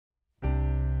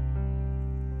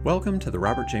Welcome to the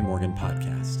Robert J. Morgan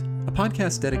Podcast, a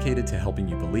podcast dedicated to helping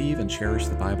you believe and cherish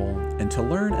the Bible and to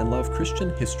learn and love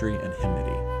Christian history and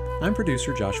hymnody. I'm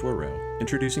producer Joshua Rowe,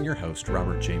 introducing your host,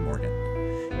 Robert J.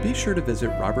 Morgan. Be sure to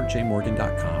visit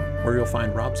robertjmorgan.com, where you'll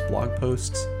find Rob's blog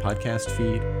posts, podcast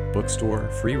feed, bookstore,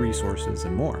 free resources,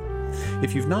 and more.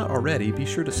 If you've not already, be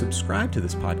sure to subscribe to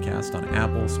this podcast on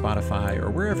Apple, Spotify, or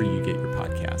wherever you get your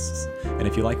podcasts. And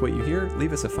if you like what you hear,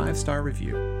 leave us a 5-star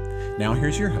review. Now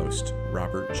here's your host,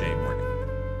 Robert J. Morgan.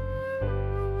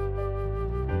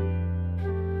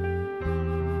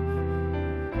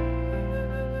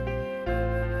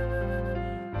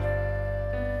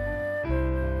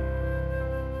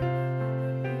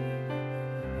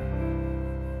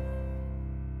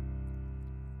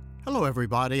 Hello,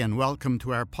 everybody, and welcome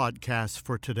to our podcast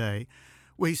for today.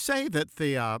 We say that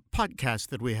the podcast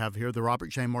that we have here, the Robert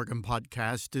J. Morgan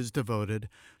Podcast, is devoted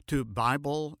to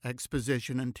Bible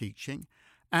exposition and teaching,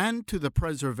 and to the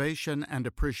preservation and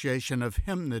appreciation of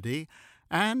hymnody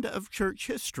and of church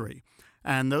history.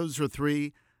 And those are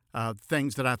three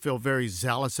things that I feel very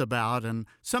zealous about, and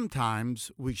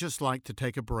sometimes we just like to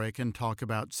take a break and talk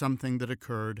about something that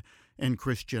occurred in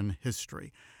Christian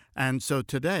history. And so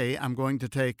today I'm going to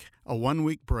take a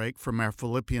 1-week break from our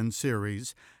Philippians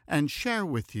series and share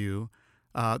with you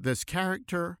this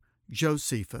character,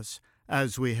 Josephus,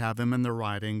 as we have him in the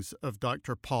writings of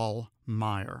Dr. Paul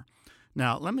Maier.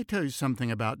 Now, let me tell you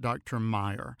something about Dr.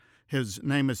 Maier. His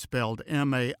name is spelled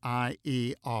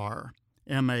M-A-I-E-R,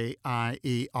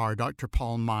 M-A-I-E-R, Dr.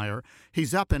 Paul Maier.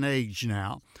 He's up in age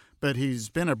now, but he's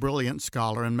been a brilliant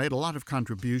scholar and made a lot of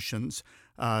contributions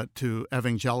to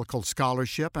evangelical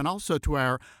scholarship and also to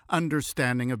our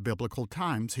understanding of biblical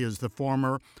times. He is the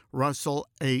former Russell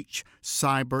H.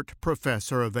 Seibert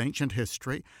Professor of Ancient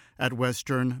History at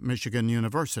Western Michigan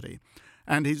University.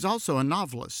 And he's also a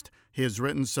novelist. He has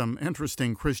written some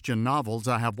interesting Christian novels.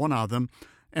 I have one of them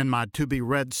in my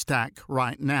to-be-read stack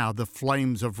right now, The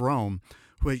Flames of Rome,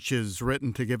 which is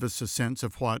written to give us a sense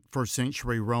of what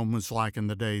first-century Rome was like in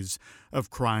the days of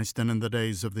Christ and in the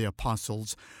days of the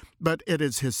apostles. But it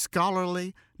is his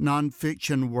scholarly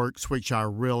nonfiction works which I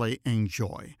really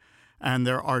enjoy. And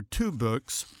there are 2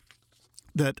 books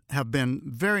that have been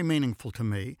very meaningful to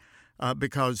me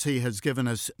because he has given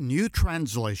us new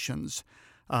translations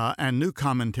and new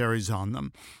commentaries on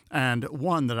them. And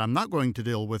one that I'm not going to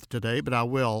deal with today, but I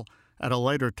will at a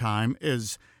later time,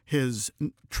 is his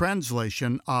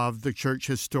translation of the church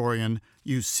historian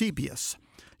Eusebius.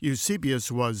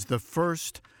 Eusebius was the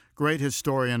first great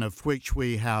historian of which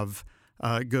we have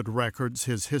good records.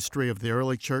 His history of the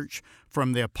early church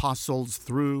from the apostles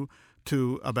through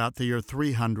to about the year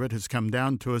 300 has come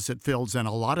down to us. It fills in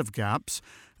a lot of gaps.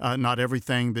 Not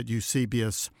everything that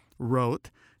Eusebius wrote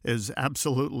is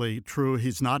absolutely true.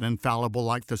 He's not infallible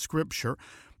like the Scripture.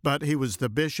 But he was the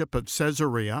bishop of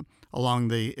Caesarea along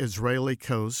the Israeli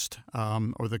coast,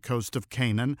 or the coast of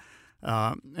Canaan,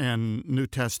 in New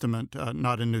Testament,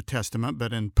 not in New Testament,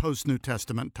 but in post-New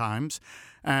Testament times.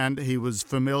 And he was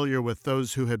familiar with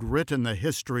those who had written the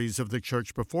histories of the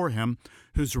church before him,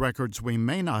 whose records we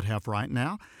may not have right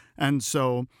now. And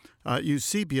so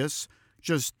Eusebius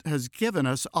just has given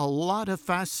us a lot of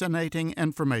fascinating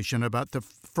information about the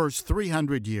first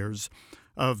 300 years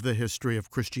of the history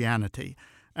of Christianity.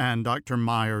 And Dr.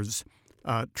 Maier's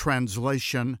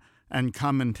translation and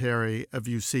commentary of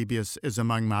Eusebius is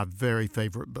among my very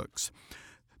favorite books.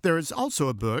 There is also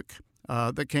a book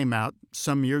that came out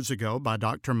some years ago by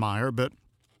Dr. Maier, but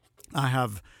I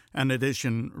have an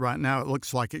edition right now. It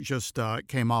looks like it just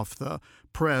came off the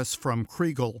press from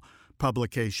Kriegel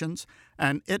Publications,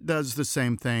 and it does the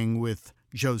same thing with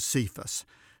Josephus.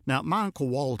 Now, my Uncle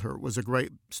Walter was a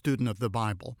great student of the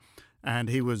Bible, and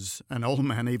he was an old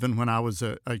man even when I was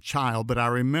a child, but I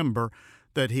remember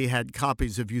that he had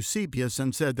copies of Eusebius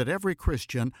and said that every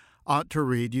Christian ought to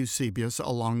read Eusebius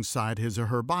alongside his or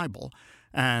her Bible.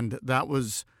 And that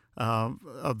was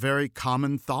a very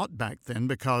common thought back then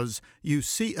because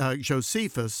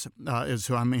Josephus is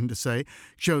who I mean to say.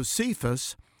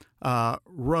 Josephus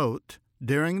wrote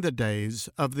during the days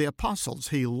of the apostles.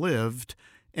 He lived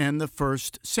in the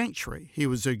 1st century. He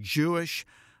was a Jewish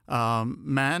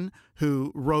man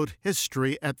who wrote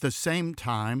history at the same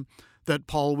time that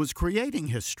Paul was creating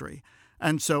history.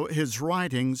 And so his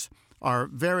writings are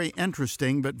very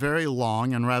interesting but very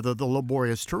long and rather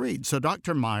laborious to read. So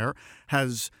Dr. Maier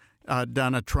has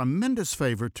done a tremendous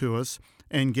favor to us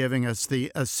in giving us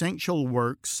the essential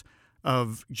works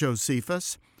of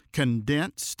Josephus,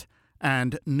 condensed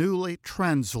and newly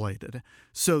translated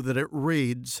so that it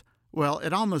reads, well,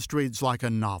 it almost reads like a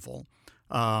novel.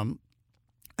 And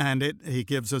he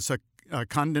gives us a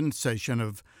condensation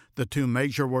of the two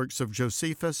major works of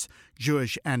Josephus,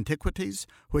 Jewish Antiquities,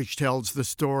 which tells the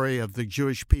story of the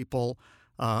Jewish people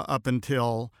up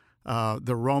until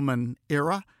the Roman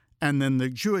era, and then the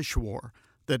Jewish War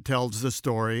that tells the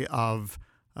story of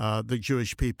the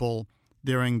Jewish people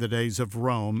during the days of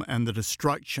Rome and the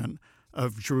destruction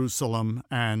of Jerusalem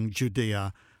and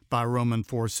Judea by Roman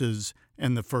forces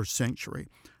in the first century.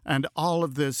 And all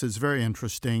of this is very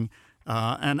interesting,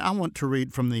 and I want to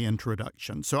read from the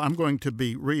introduction. So I'm going to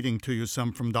be reading to you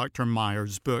some from Dr.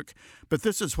 Maier's book, but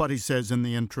this is what he says in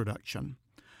the introduction.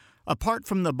 Apart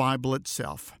from the Bible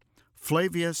itself,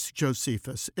 Flavius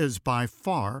Josephus is by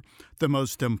far the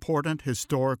most important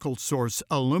historical source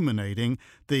illuminating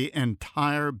the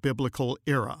entire biblical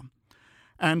era.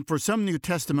 And for some New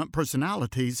Testament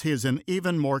personalities, he is an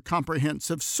even more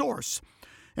comprehensive source.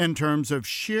 In terms of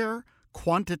sheer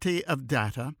quantity of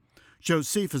data,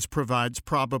 Josephus provides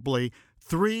probably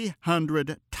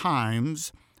 300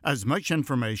 times as much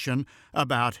information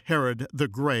about Herod the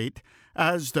Great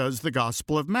as does the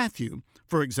Gospel of Matthew,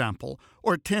 for example,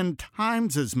 or 10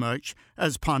 times as much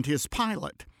as Pontius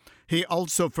Pilate. He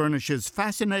also furnishes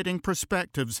fascinating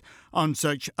perspectives on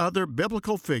such other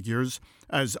biblical figures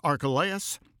as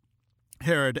Archelaus,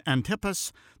 Herod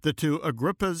Antipas, the two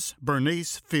Agrippas,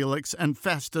 Bernice, Felix, and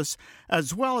Festus,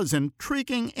 as well as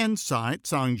intriguing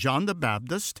insights on John the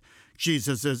Baptist,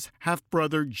 Jesus'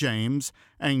 half-brother James,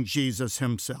 and Jesus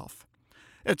himself.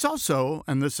 It's also,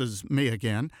 and this is me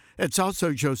again, it's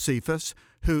also Josephus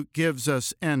who gives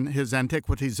us in his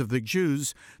Antiquities of the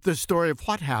Jews the story of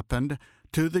what happened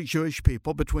to the Jewish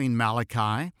people between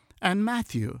Malachi and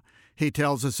Matthew. He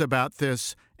tells us about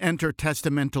this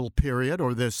intertestamental period,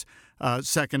 or this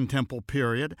Second Temple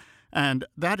period, and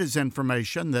that is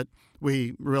information that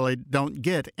we really don't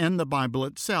get in the Bible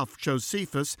itself.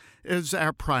 Josephus is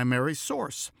our primary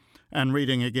source. And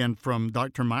reading again from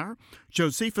Dr. Maier,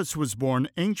 Josephus was born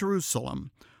in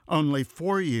Jerusalem only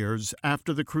 4 years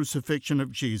after the crucifixion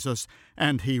of Jesus,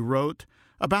 and he wrote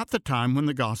about the time when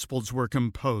the Gospels were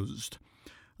composed.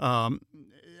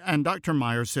 And Dr.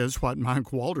 Maier says what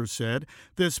Mike Walter said,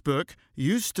 this book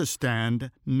used to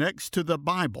stand next to the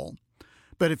Bible.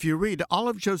 But if you read all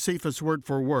of Josephus word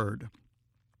for word,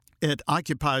 it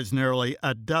occupies nearly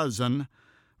a dozen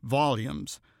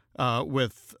volumes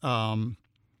with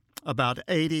about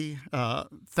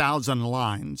 80,000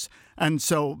 lines. And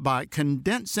so by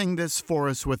condensing this for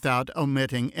us without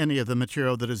omitting any of the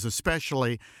material that is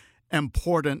especially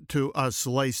important to us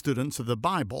lay students of the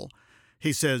Bible,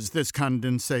 he says this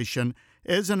condensation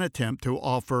is an attempt to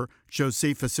offer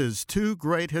Josephus's two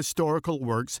great historical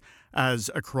works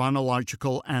as a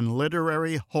chronological and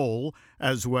literary whole,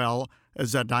 as well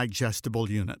as a digestible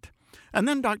unit. And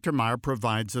then Dr. Maier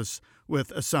provides us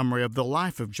with a summary of the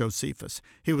life of Josephus.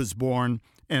 He was born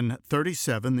in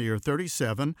the year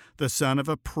 37, the son of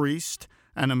a priest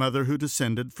and a mother who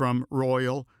descended from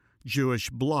royal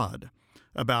Jewish blood.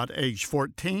 About age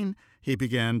 14, he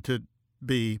began to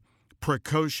be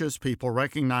precocious. People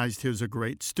recognized he was a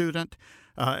great student.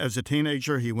 As a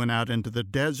teenager, he went out into the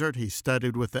desert. He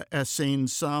studied with the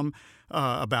Essenes some.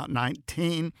 About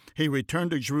 19, he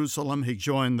returned to Jerusalem. He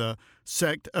joined the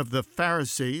sect of the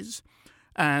Pharisees.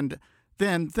 And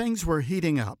then things were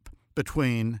heating up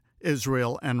between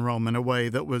Israel and Rome in a way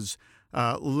that was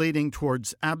leading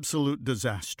towards absolute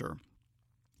disaster.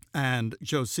 And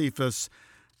Josephus,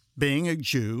 being a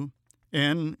Jew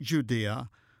in Judea,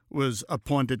 was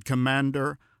appointed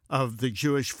commander of the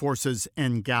Jewish forces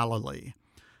in Galilee.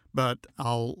 But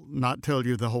I'll not tell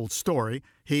you the whole story.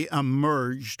 He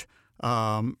emerged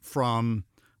from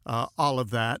all of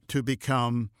that to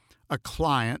become a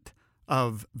client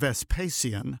of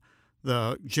Vespasian,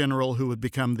 the general who would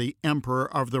become the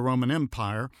emperor of the Roman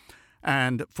Empire.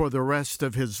 And for the rest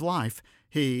of his life,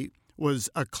 he was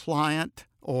a client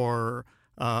or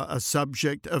a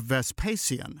subject of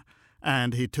Vespasian.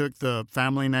 And he took the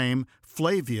family name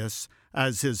Flavius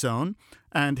as his own,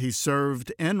 and he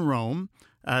served in Rome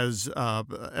as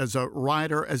a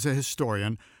writer, as a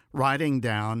historian, writing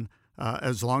down,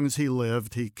 as long as he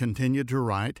lived, he continued to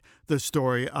write the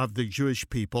story of the Jewish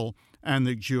people and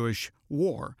the Jewish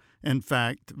war. In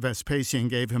fact, Vespasian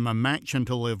gave him a mansion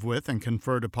to live with and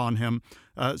conferred upon him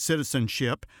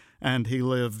citizenship, and he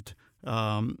lived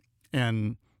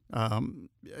in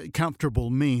comfortable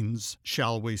means,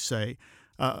 shall we say,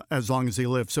 as long as he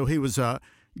lived. So he was a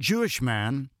Jewish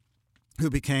man who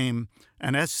became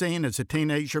an Essene as a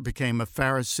teenager, became a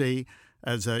Pharisee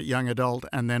as a young adult,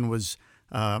 and then was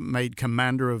made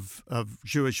commander of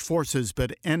Jewish forces,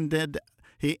 but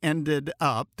he ended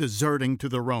up deserting to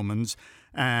the Romans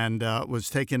and was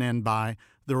taken in by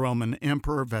the Roman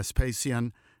Emperor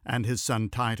Vespasian and his son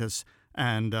Titus,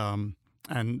 and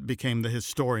became the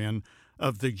historian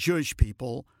of the Jewish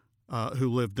people who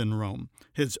lived in Rome.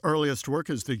 His earliest work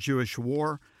is the Jewish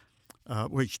War,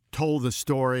 which told the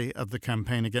story of the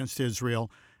campaign against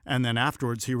Israel, and then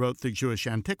afterwards he wrote the Jewish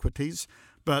Antiquities,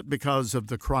 but because of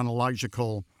the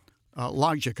chronological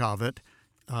logic of it,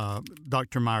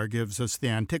 Dr. Maier gives us the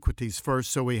Antiquities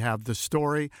first, so we have the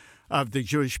story of the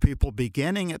Jewish people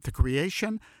beginning at the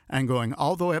creation and going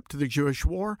all the way up to the Jewish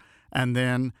War, and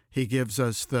then he gives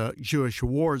us the Jewish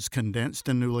Wars condensed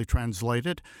and newly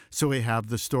translated, so we have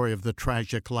the story of the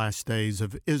tragic last days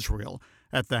of Israel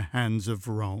at the hands of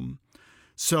Rome.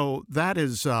 So that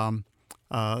is a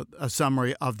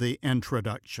summary of the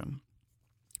introduction.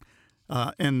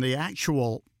 In the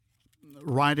actual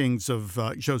writings of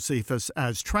Josephus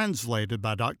as translated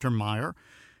by Dr. Maier,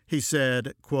 he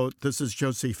said, quote, "This is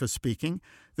Josephus speaking.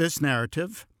 This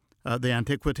narrative, the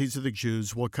Antiquities of the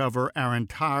Jews, will cover our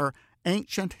entire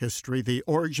ancient history, the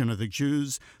origin of the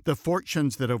Jews, the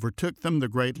fortunes that overtook them, the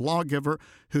great lawgiver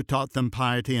who taught them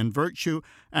piety and virtue,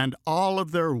 and all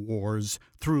of their wars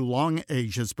through long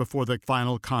ages before the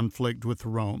final conflict with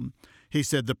Rome." He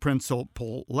said the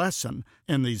principal lesson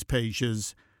in these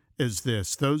pages is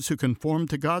this: those who conform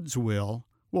to God's will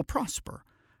prosper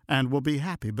and will be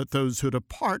happy, but those who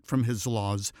depart from his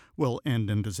laws will end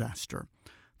in disaster.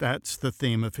 That's the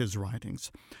theme of his writings.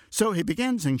 So he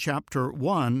begins in chapter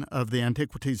 1 of the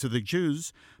Antiquities of the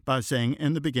Jews by saying,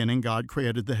 "In the beginning God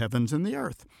created the heavens and the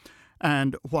earth."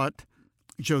 And what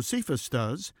Josephus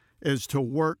does is to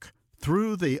work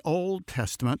through the Old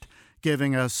Testament,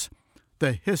 giving us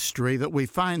the history that we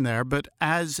find there, but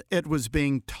as it was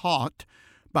being taught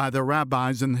by the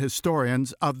rabbis and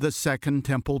historians of the Second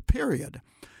Temple period.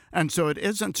 And so it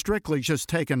isn't strictly just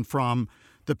taken from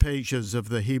the pages of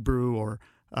the Hebrew or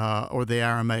the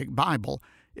Aramaic Bible.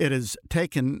 It is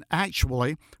taken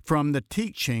actually from the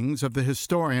teachings of the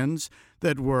historians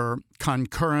that were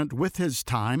concurrent with his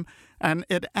time, and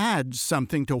it adds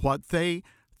something to what they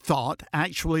thought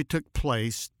actually took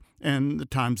place in the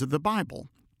times of the Bible.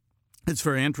 It's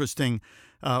very interesting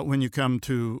when you come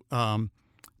to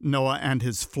Noah and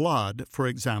his flood, for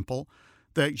example,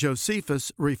 that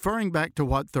Josephus, referring back to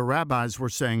what the rabbis were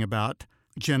saying about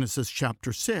Genesis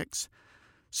chapter 6,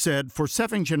 said, "For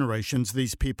 7 generations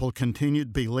these people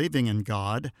continued believing in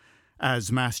God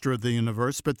as master of the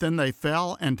universe, but then they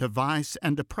fell into vice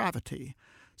and depravity.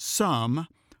 Some,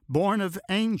 born of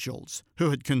angels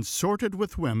who had consorted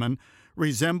with women,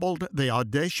 resembled the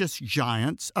audacious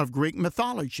giants of Greek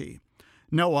mythology.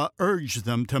 Noah urged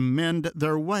them to mend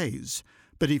their ways,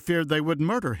 but he feared they would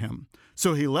murder him.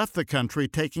 So he left the country,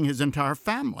 taking his entire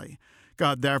family.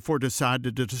 God therefore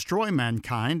decided to destroy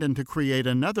mankind and to create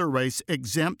another race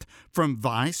exempt from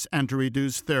vice and to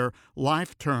reduce their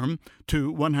life term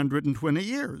to 120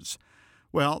 years.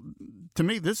 Well, to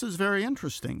me, this is very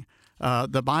interesting.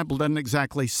 The Bible doesn't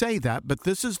exactly say that, but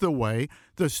this is the way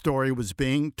the story was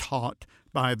being taught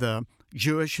by the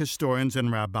Jewish historians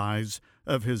and rabbis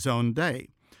of his own day.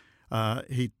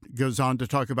 He goes on to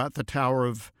talk about the Tower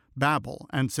of Babel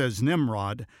and says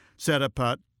Nimrod set up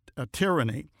a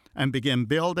tyranny and began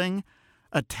building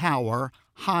a tower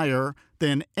higher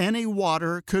than any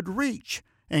water could reach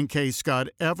in case God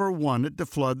ever wanted to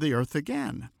flood the earth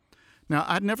again. Now,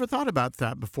 I'd never thought about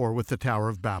that before with the Tower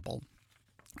of Babel.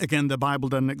 Again, the Bible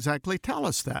doesn't exactly tell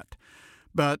us that,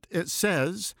 but it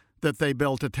says that they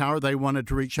built a tower they wanted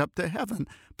to reach up to heaven.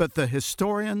 But the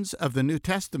historians of the New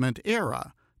Testament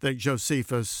era that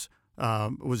Josephus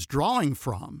was drawing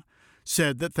from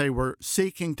said that they were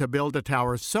seeking to build a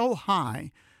tower so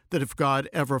high that if God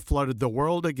ever flooded the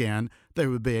world again, they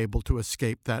would be able to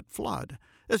escape that flood.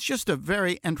 It's just a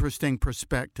very interesting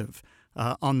perspective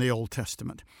on the Old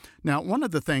Testament. Now, one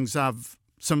of the things I've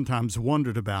sometimes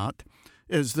wondered about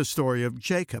is the story of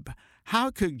Jacob. How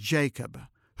could Jacob,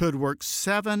 who had worked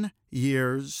 7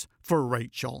 years for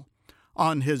Rachel,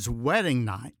 on his wedding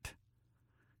night,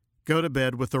 go to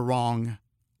bed with the wrong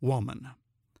woman?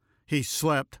 He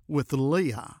slept with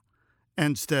Leah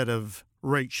instead of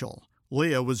Rachel.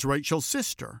 Leah was Rachel's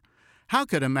sister. How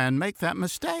could a man make that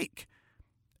mistake?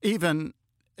 Even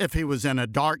if he was in a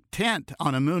dark tent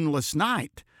on a moonless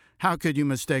night, how could you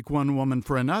mistake one woman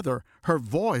for another, her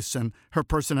voice and her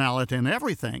personality and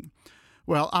everything?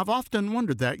 Well, I've often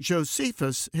wondered that.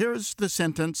 Josephus, here's the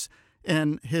sentence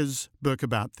in his book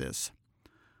about this.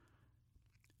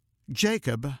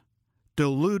 Jacob,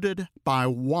 deluded by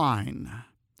wine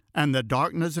and the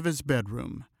darkness of his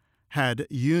bedroom, had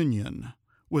union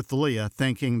with Leah,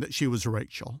 thinking that she was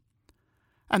Rachel.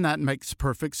 And that makes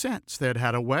perfect sense. They had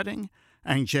had a wedding,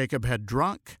 and Jacob had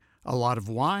drunk a lot of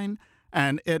wine,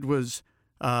 and it was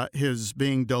his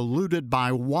being deluded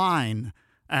by wine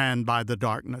and by the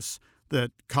darkness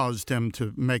that caused him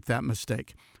to make that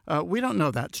mistake. We don't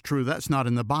know that's true. That's not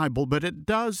in the Bible, but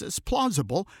it's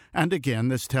plausible. And again,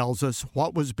 this tells us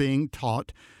what was being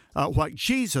taught, what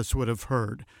Jesus would have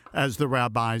heard as the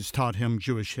rabbis taught him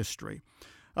Jewish history.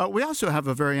 We also have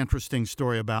a very interesting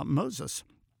story about Moses.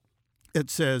 It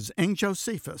says, in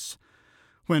Josephus,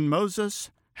 when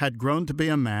Moses had grown to be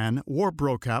a man, war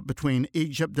broke out between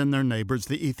Egypt and their neighbors,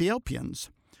 the Ethiopians.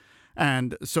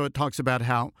 And so it talks about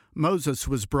how Moses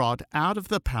was brought out of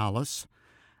the palace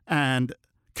and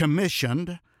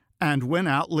commissioned and went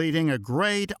out leading a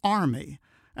great army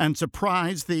and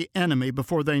surprised the enemy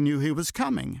before they knew he was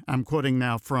coming. I'm quoting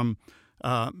now from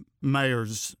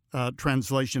Maier's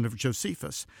translation of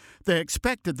Josephus. They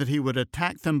expected that he would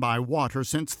attack them by water,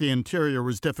 since the interior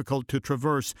was difficult to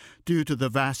traverse due to the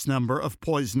vast number of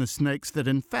poisonous snakes that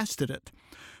infested it.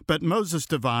 But Moses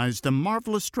devised a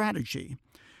marvelous strategy.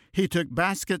 He took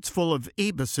baskets full of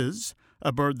ibises,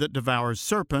 a bird that devours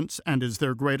serpents and is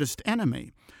their greatest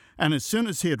enemy. And as soon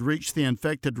as he had reached the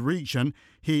infected region,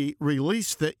 he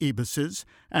released the ibises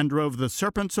and drove the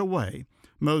serpents away.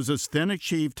 Moses then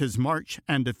achieved his march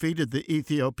and defeated the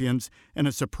Ethiopians in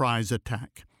a surprise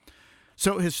attack.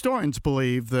 So historians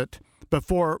believe that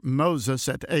before Moses,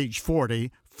 at age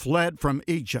 40, fled from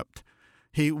Egypt,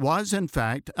 he was in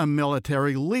fact a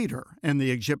military leader in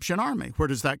the Egyptian army. Where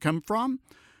does that come from?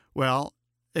 Well,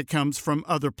 it comes from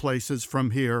other places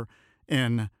from here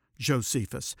in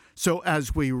Josephus. So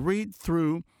as we read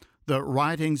through the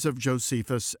writings of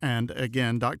Josephus, and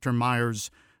again, Dr. Maier's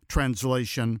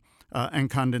translation and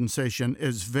condensation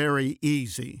is very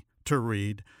easy to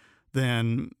read,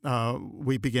 then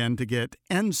we begin to get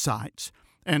insights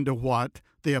into what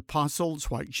the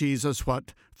apostles, what Jesus,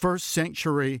 what first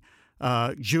century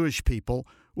Jewish people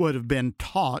would have been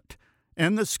taught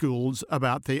in the schools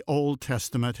about the Old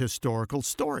Testament historical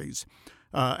stories.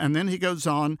 And then he goes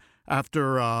on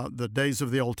after the days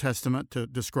of the Old Testament to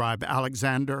describe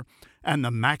Alexander and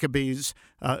the Maccabees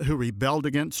who rebelled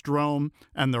against Rome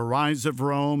and the rise of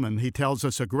Rome. And he tells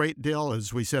us a great deal,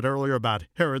 as we said earlier, about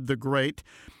Herod the Great.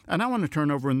 And I want to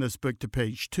turn over in this book to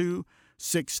page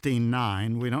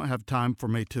 269. We don't have time for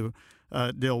me to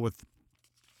deal with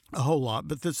a whole lot,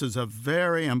 but this is a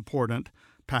very important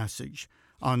passage.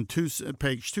 On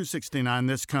page 269,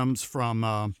 this comes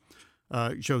from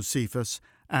Josephus,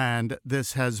 and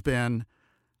this has been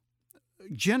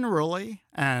generally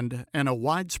and in a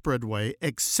widespread way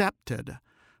accepted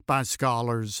by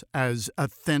scholars as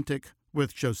authentic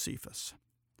with Josephus.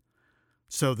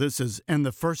 So this is in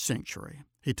the first century.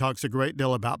 He talks a great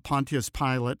deal about Pontius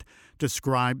Pilate,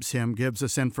 describes him, gives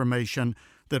us information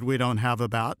that we don't have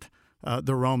about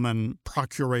the Roman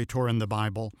procurator in the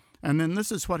Bible. And then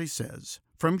this is what he says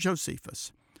from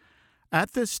Josephus.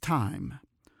 At this time,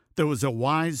 there was a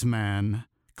wise man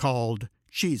called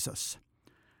Jesus,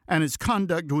 and his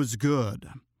conduct was good,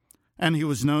 and he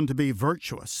was known to be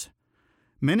virtuous.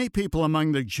 Many people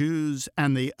among the Jews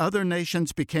and the other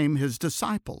nations became his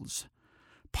disciples.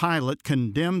 Pilate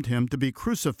condemned him to be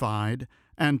crucified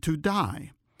and to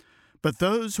die. But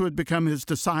those who had become his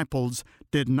disciples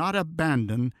did not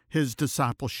abandon his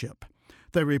discipleship.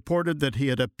 They reported that he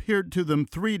had appeared to them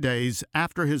 3 days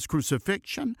after his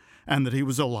crucifixion and that he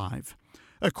was alive.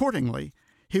 Accordingly,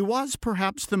 he was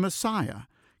perhaps the Messiah,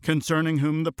 concerning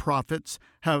whom the prophets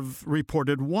have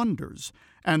reported wonders,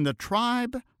 and the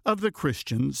tribe of the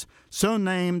Christians, so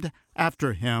named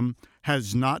after him,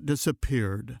 has not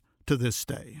disappeared to this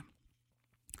day.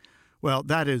 Well,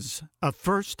 that is a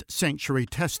first-century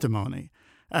testimony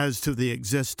as to the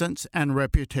existence and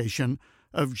reputation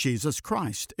of Jesus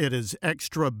Christ. It is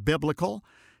extra-biblical,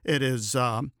 it is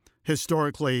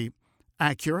historically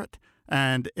accurate,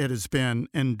 and it has been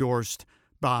endorsed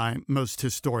by most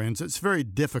historians. It's very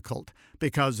difficult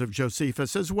because of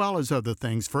Josephus, as well as other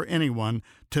things, for anyone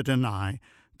to deny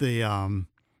the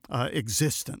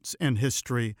existence in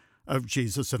history of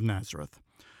Jesus of Nazareth.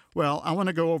 Well, I want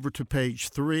to go over to page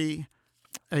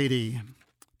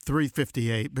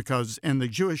 358, because in the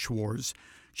Jewish Wars,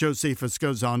 Josephus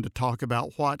goes on to talk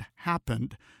about what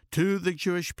happened to the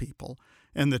Jewish people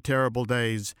in the terrible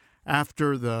days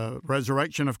after the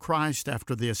resurrection of Christ,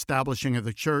 after the establishing of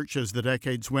the church, as the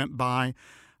decades went by,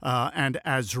 and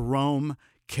as Rome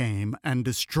came and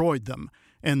destroyed them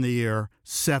in the year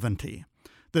 70.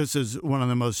 This is one of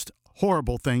the most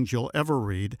horrible things you'll ever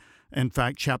read. In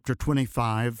fact, chapter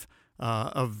 25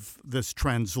 of this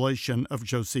translation of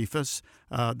Josephus,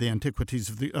 the Antiquities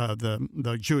of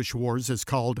the Jewish Wars, is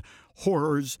called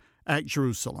Horrors at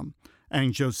Jerusalem.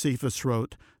 And Josephus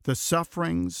wrote, "The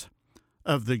sufferings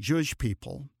of the Jewish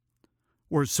people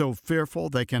were so fearful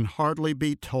they can hardly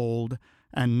be told,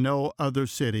 and no other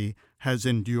city has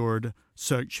endured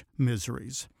such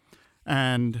miseries.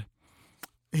 And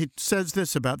he says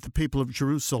this about the people of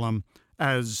Jerusalem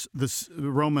as the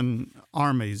Roman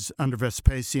armies under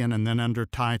Vespasian and then under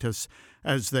Titus,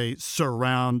 as they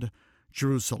surround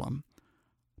Jerusalem.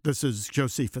 This is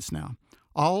Josephus now.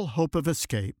 All hope of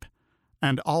escape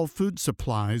and all food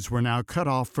supplies were now cut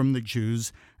off from the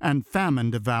Jews, and famine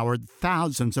devoured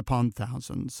thousands upon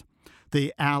thousands.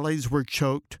 The alleys were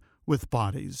choked with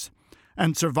bodies,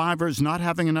 and survivors not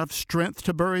having enough strength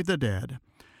to bury the dead,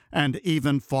 and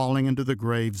even falling into the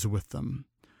graves with them.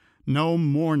 No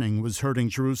mourning was heard in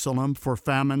Jerusalem, for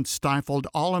famine stifled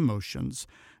all emotions,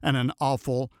 and an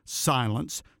awful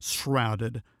silence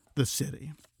shrouded the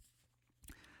city.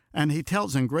 And he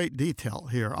tells in great detail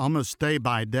here, almost day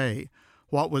by day,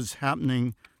 what was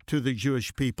happening to the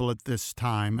Jewish people at this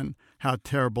time and how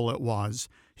terrible it was.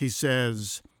 He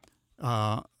says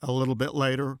a little bit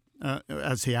later,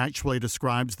 as he actually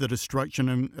describes the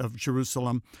destruction of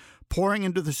Jerusalem, pouring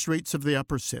into the streets of the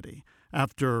upper city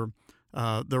after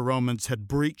the Romans had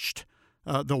breached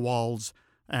the walls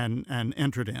and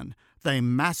entered in. They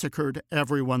massacred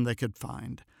everyone they could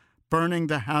find, burning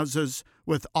the houses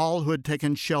with all who had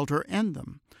taken shelter in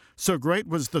them. So great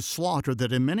was the slaughter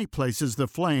that in many places the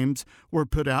flames were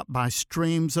put out by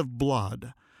streams of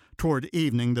blood. Toward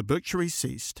evening the butchery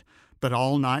ceased, but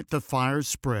all night the fires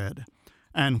spread,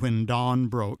 and when dawn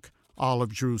broke, all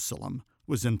of Jerusalem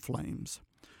was in flames.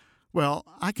 Well,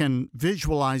 I can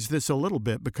visualize this a little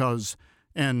bit because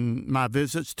in my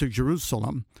visits to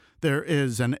Jerusalem, there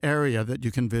is an area that you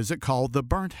can visit called the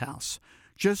Burnt House,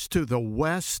 just to the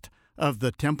west of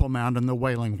the Temple Mount and the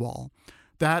Wailing Wall.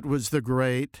 That was the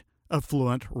great,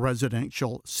 affluent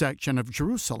residential section of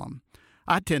Jerusalem.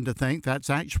 I tend to think that's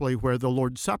actually where the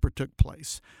Lord's Supper took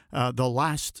place, the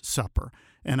Last Supper,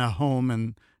 in a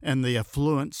home in the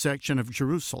affluent section of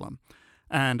Jerusalem.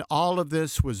 And all of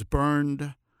this was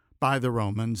burned by the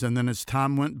Romans, and then as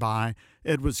time went by,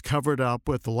 it was covered up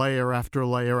with layer after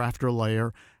layer after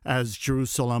layer as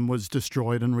Jerusalem was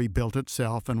destroyed and rebuilt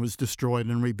itself and was destroyed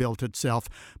and rebuilt itself.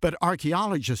 But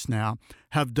archaeologists now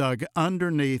have dug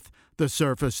underneath the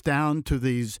surface down to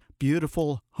these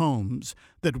beautiful homes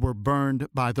that were burned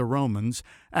by the Romans.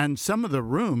 And some of the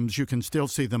rooms, you can still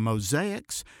see the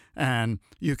mosaics, and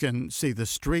you can see the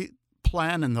street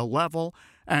plan and the level,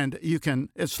 and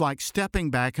it's like stepping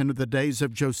back into the days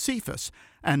of Josephus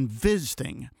and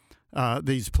visiting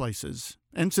these places.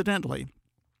 Incidentally,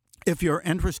 if you're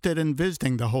interested in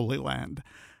visiting the Holy Land,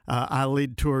 I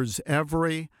lead tours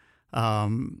every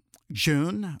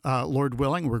June, Lord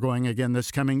willing. We're going again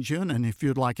this coming June, and if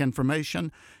you'd like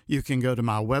information, you can go to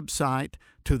my website,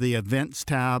 to the events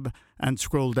tab, and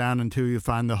scroll down until you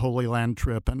find the Holy Land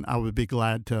trip, and I would be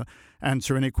glad to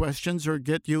answer any questions or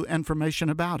get you information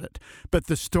about it. But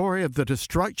the story of the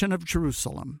destruction of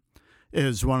Jerusalem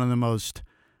is one of the most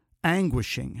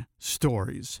anguishing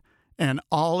stories in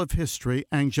all of history,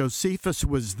 and Josephus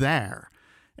was there.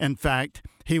 In fact,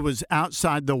 he was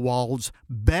outside the walls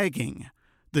begging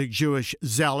the Jewish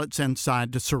zealots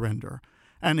inside to surrender.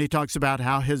 And he talks about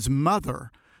how his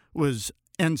mother was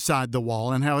inside the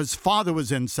wall and how his father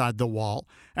was inside the wall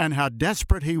and how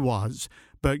desperate he was.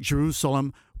 But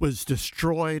Jerusalem was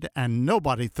destroyed, and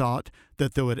nobody thought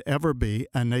that there would ever be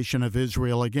a nation of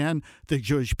Israel again. The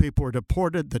Jewish people were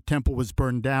deported. The temple was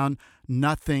burned down.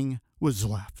 Nothing was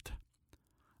left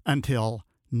until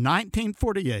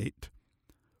 1948,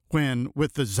 when,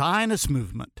 with the Zionist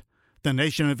movement, the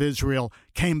nation of Israel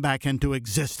came back into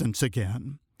existence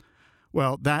again.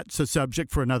 Well, that's a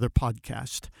subject for another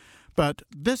podcast. But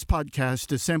this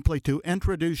podcast is simply to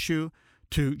introduce you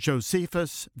to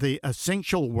Josephus, the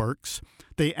essential works,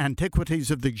 the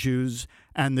Antiquities of the Jews,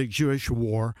 and the Jewish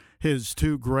War, his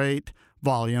two great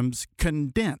volumes,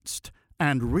 condensed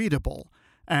and readable.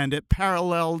 And it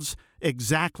parallels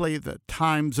exactly the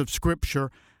times of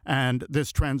Scripture, and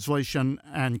this translation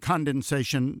and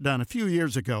condensation done a few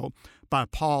years ago by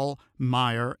Paul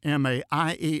Maier,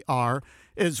 Maier,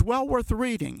 is well worth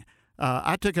reading.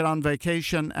 I took it on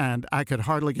vacation, and I could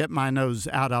hardly get my nose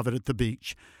out of it at the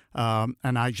beach. And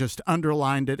I just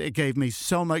underlined it. It gave me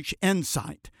so much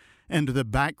insight into the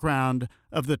background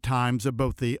of the times of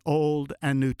both the Old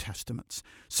and New Testaments.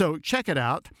 So check it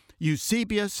out.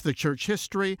 Eusebius, The Church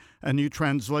History, a new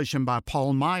translation by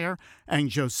Paul Maier, and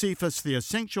Josephus, The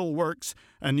Essential Works,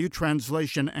 a new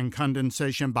translation and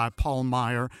condensation by Paul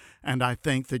Maier. And I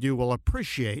think that you will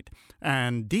appreciate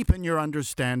and deepen your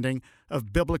understanding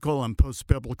of biblical and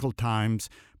post-biblical times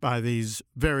by these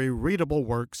very readable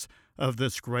works of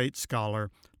this great scholar,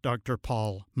 Dr.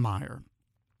 Paul Maier.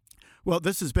 Well,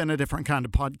 this has been a different kind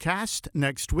of podcast.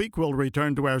 Next week, we'll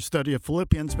return to our study of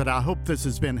Philippians, but I hope this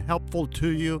has been helpful to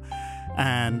you,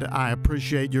 and I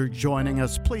appreciate your joining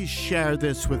us. Please share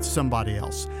this with somebody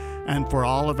else. And for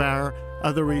all of our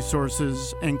other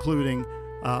resources, including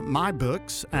my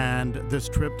books and this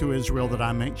trip to Israel that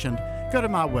I mentioned, go to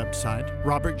my website,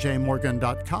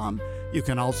 robertjmorgan.com. You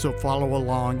can also follow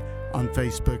along on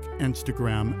Facebook,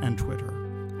 Instagram, and Twitter.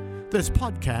 This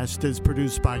podcast is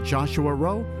produced by Joshua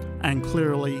Rowe and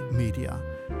Clearly Media.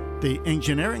 The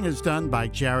engineering is done by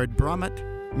Jared Brummett,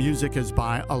 music is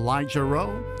by Elijah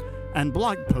Rowe, and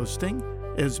blog posting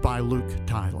is by Luke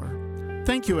Tyler.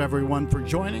 Thank you, everyone, for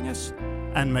joining us,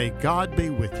 and may God be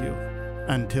with you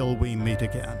until we meet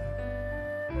again.